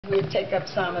We'll take up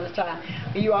some of the time.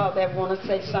 You all that want to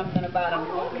say something about them,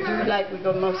 do like we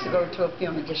go most to go to a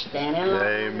funeral, just stand in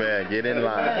line. Amen. Get in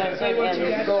line. And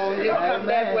go on, you come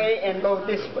that way and go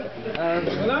this way.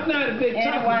 Well, I'm not a big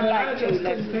talker, but I just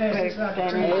couldn't pass this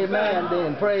opportunity. Amen.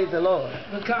 Then praise the Lord.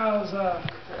 Because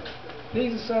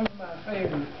these are some of my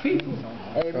favorite people.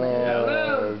 Amen. I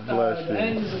love the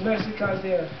Angels of Mercy because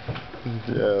they're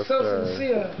so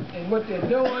sincere in what they're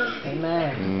doing.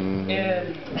 Amen.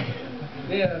 And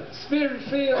they're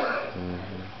spirit-filled,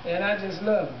 and I just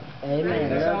love them. Amen.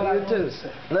 That's all I love you too.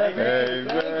 Love you. Amen.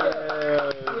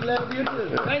 We love you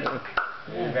too. Thank you.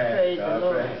 Praise the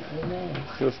Lord. Amen.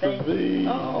 Sister V.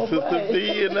 Oh, Sister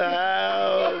V in the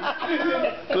house.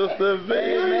 Sister V.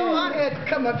 I had to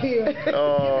come up here.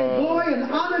 Oh. Glory and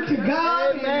honor to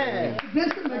God and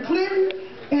Bishop McClinton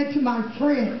and to my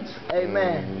friends.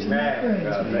 Amen. To my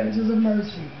friends, Angels of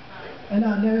Mercy. And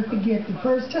I'll never forget the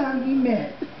first time we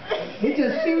met. It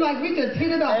just seemed like we just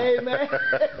hit it off. Amen.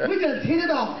 We just hit it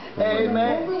off.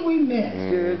 Amen. The moment we met,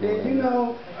 Sure did. you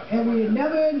know, and we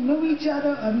never knew each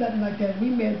other or nothing like that. We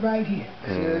met right here.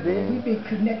 Sure did. We've been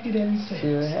connected ever since.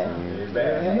 Sure have.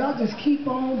 And y'all just keep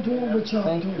on doing what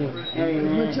y'all doing.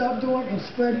 What y'all doing is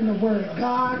spreading the word of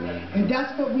God, and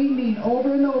that's what we need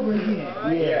over and over again.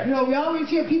 Yeah. You know, we always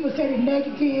hear people say the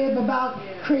negative about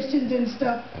Christians and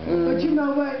stuff, but you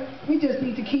know what? We just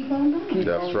need to keep on doing it.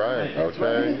 That's right. We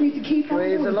Okay. just need to keep on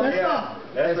Praise doing the it. Lord. That's all.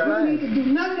 That's We right. need to do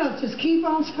nothing else. Just keep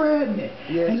on spreading it.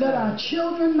 Yes, and let sir. our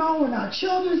children know, and our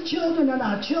children's children, and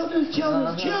our children's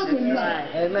children's children know.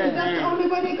 Amen. And that's the only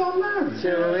way they're going to learn.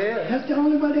 Sure is. That's the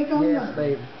only way they're going to Yes, learn.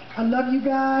 baby. I love you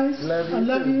guys. Love you I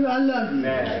love too. you. I love you.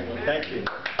 Thank you.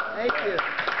 Thank you.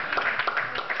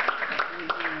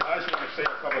 I just want to say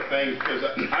a couple of things because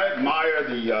I admire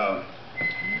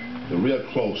the real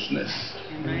closeness.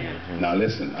 Now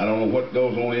listen, I don't know what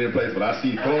goes on in any place, but I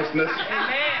see closeness.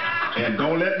 And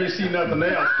don't let me see nothing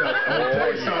else, because I'm going to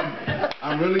tell you something.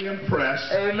 I'm really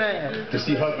impressed Amen. to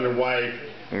see husband and wife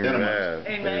in a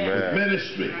Amen.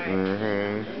 ministry.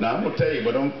 Mm-hmm. Now I'm going to tell you,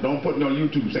 but don't put it on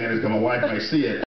YouTube saying this because my wife might see it.